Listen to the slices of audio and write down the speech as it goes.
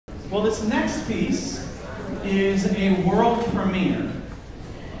Well, this next piece is a world premiere.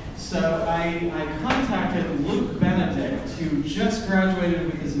 So I contacted Luke Benedict, who just graduated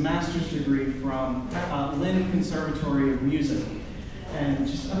with his master's degree from Lynn Conservatory of Music, and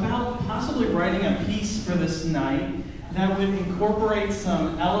just about possibly writing a piece for this night that would incorporate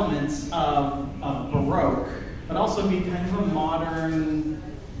some elements of Baroque, but also be kind of a modern,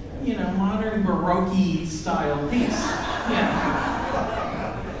 modern Baroque style piece. Yeah.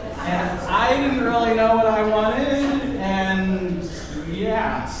 And I didn't really know what I wanted, and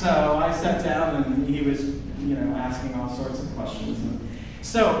yeah, so I sat down and he was, asking all sorts of questions. And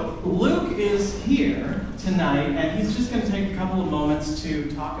so Luke is here tonight, and he's just going to take a couple of moments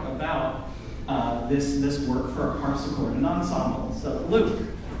to talk about this work for harpsichord and ensemble. So Luke.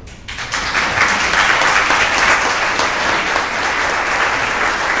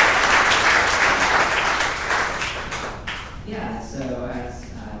 Yeah, so as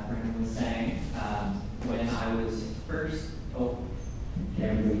Brendan was saying, when I was first, can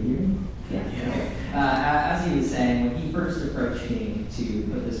everybody hear me? Yeah. As he was saying, when he first approached me to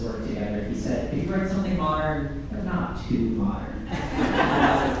put this work together, he said, "Could you write something modern, but not too modern?"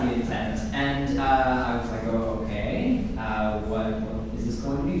 That was the intent. And I was like, "Oh, okay. What is this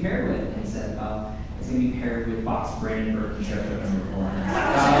going to be paired with?" And he said, "It's going to be paired with Bach's Brandenburg Concerto No. 4."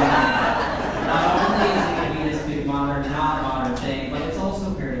 Not only is it going to be this big modern, not modern thing, but it's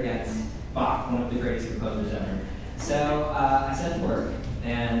also paired against Bach, one of the greatest composers ever. So I set to work,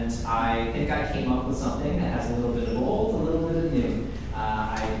 and I think I came up with something that has a little bit of old, a little bit of new.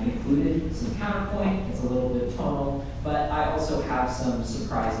 I included some counterpoint, it's a little bit tonal, but I also have some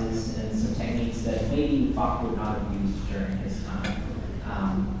surprises and some techniques that maybe Bach would not have used during his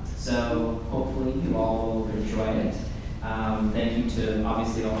time. So hopefully you all will enjoy it. Thank you to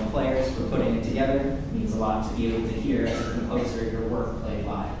obviously all the players for putting it together. It means a lot to be able to hear as a composer your work played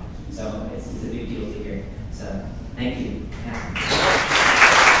live. So it's a big deal to hear. So thank you. Yeah.